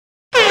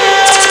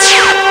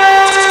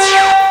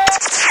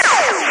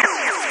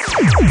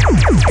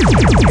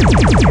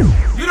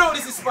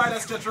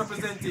Stretch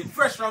representing,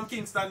 fresh from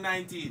Kingston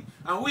 19.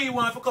 And we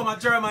want to come to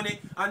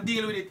Germany and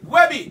deal with it.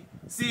 Webby,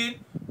 see?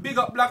 Big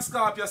up Black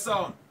Scorpio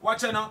sound.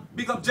 Watch out now.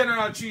 Big up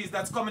General Trees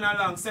that's coming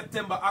along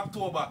September,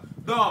 October.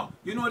 Don't.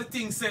 You know the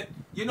thing set.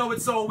 You know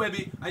it's so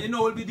Webby and you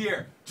know we'll be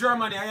there.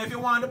 Germany. And if you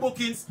want the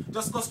bookings,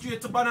 just go straight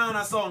to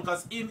Banana Sound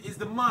because him is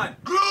the man.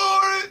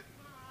 Glory!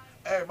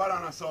 Hey,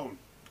 Banana Sound.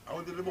 I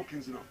want to do the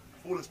bookings, you know.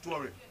 Full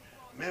story.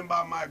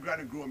 Remember my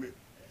granny grew me.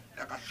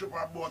 Like a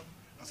shipper boat.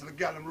 I said the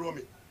girl them row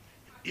me.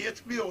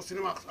 HBO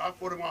Cinemax, all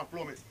four of them want to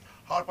flow me.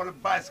 All on the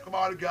bicycle,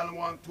 all the girl them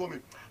want to tow me.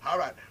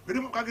 Alright. We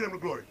can give them the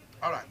glory.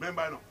 Alright,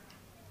 remember you know.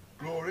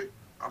 Glory.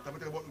 After we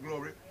talk about the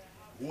glory,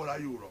 whole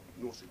of Europe.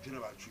 No, see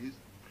General Trees,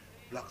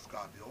 Black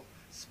Scorpio,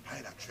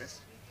 Spyda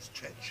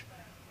Stretch.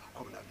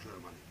 Coming out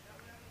Germany.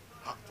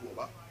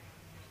 October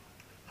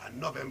and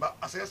November.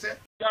 I say.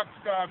 Black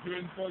Scorpio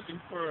in person,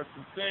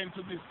 saying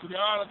to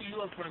all of the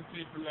European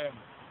people them.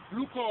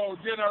 Look out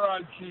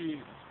General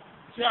Trees,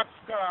 Jack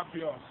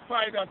Scorpio,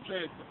 Spyda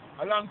Stretch,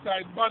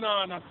 alongside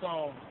Banana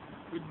Sound,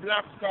 with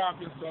Black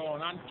Scorpio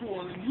Sound and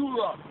tour in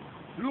Europe.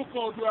 Look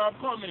out we are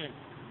coming.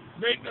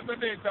 Make the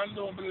date and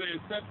don't delay.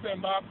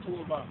 September,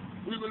 October.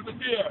 We will be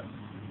there.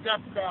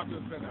 Jack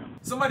Scorpio Center.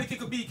 Somebody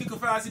kick a beat, kick a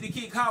fast to the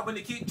kick hot when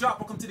the kick drop,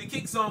 welcome to the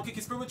kick zone. Kick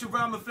your spiritual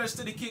realm and flesh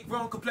to the kick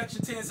wrong,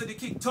 complexion tense to the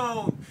kick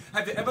tone.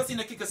 Have you ever seen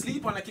a kicker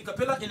sleep on a kicker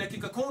pillar, in a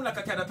kicker coon like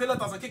a caterpillar?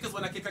 Thousand kickers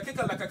when I kick a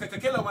kicker like a kicker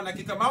killer, when I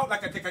kick them out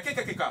like a kicker.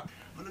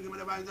 Don't give me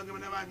the vibes, don't give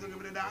me the vibes, don't give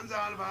me the dance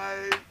all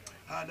vibe.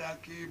 How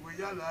that keep with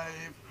your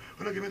life.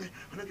 Don't give me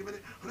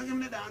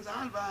the dance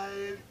all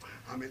vibe.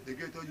 I make the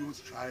ghetto youth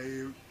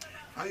strive.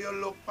 And you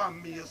look for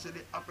me, you see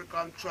the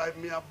African tribe,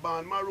 me a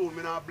band, my room,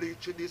 me not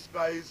bleach in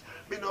disguise.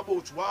 Me no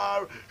bout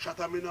war,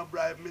 shatter me no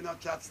bribe, me no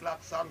chat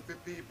slack song for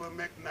people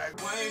make night.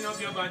 Wind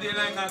up your body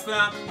like a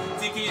clamp,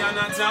 ticky and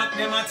a talk,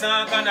 them a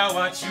talk and a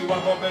watch you a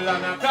bubble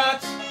and a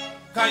catch.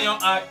 Can you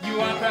hot,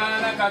 you a cry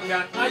like a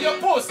cat. And you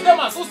post, them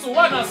a susu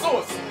and a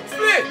sauce.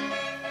 Split!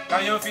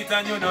 Can you fit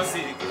and you no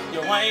sick?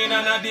 You whine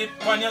and a dip,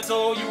 on your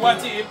toe you a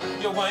tip.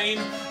 You whine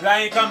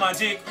like a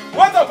magic.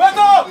 What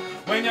up?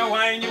 When you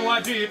whine, you a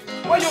drip.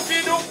 What you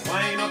feel do?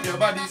 Wind up your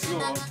body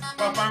slow.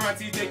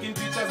 Paparazzi taking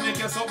pictures, make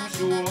you something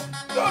show.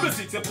 Double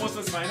six, you're supposed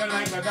to smile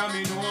like a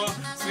domino.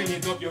 Swing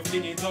it up, you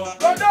fling it up.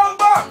 Go down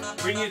back.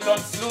 Bring it up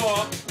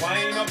slow.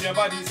 Wind up your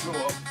body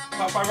slow.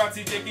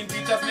 Paparazzi taking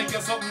pictures, make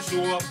you something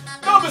show.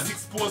 Double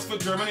six pose for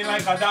Germany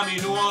like a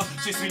domino.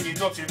 She swing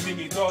it up, she fling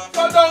it up.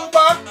 Go down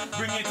back.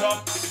 Bring it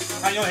up.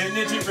 And your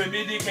energy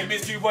remedy,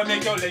 chemistry will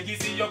make your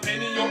legacy. Your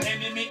penny, your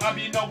enemy, I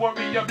be no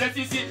worry. Your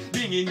blessing, see,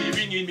 ringing me,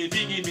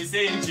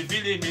 saying she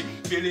feeling me,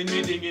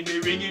 dinging me,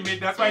 ringing me.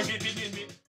 That's why she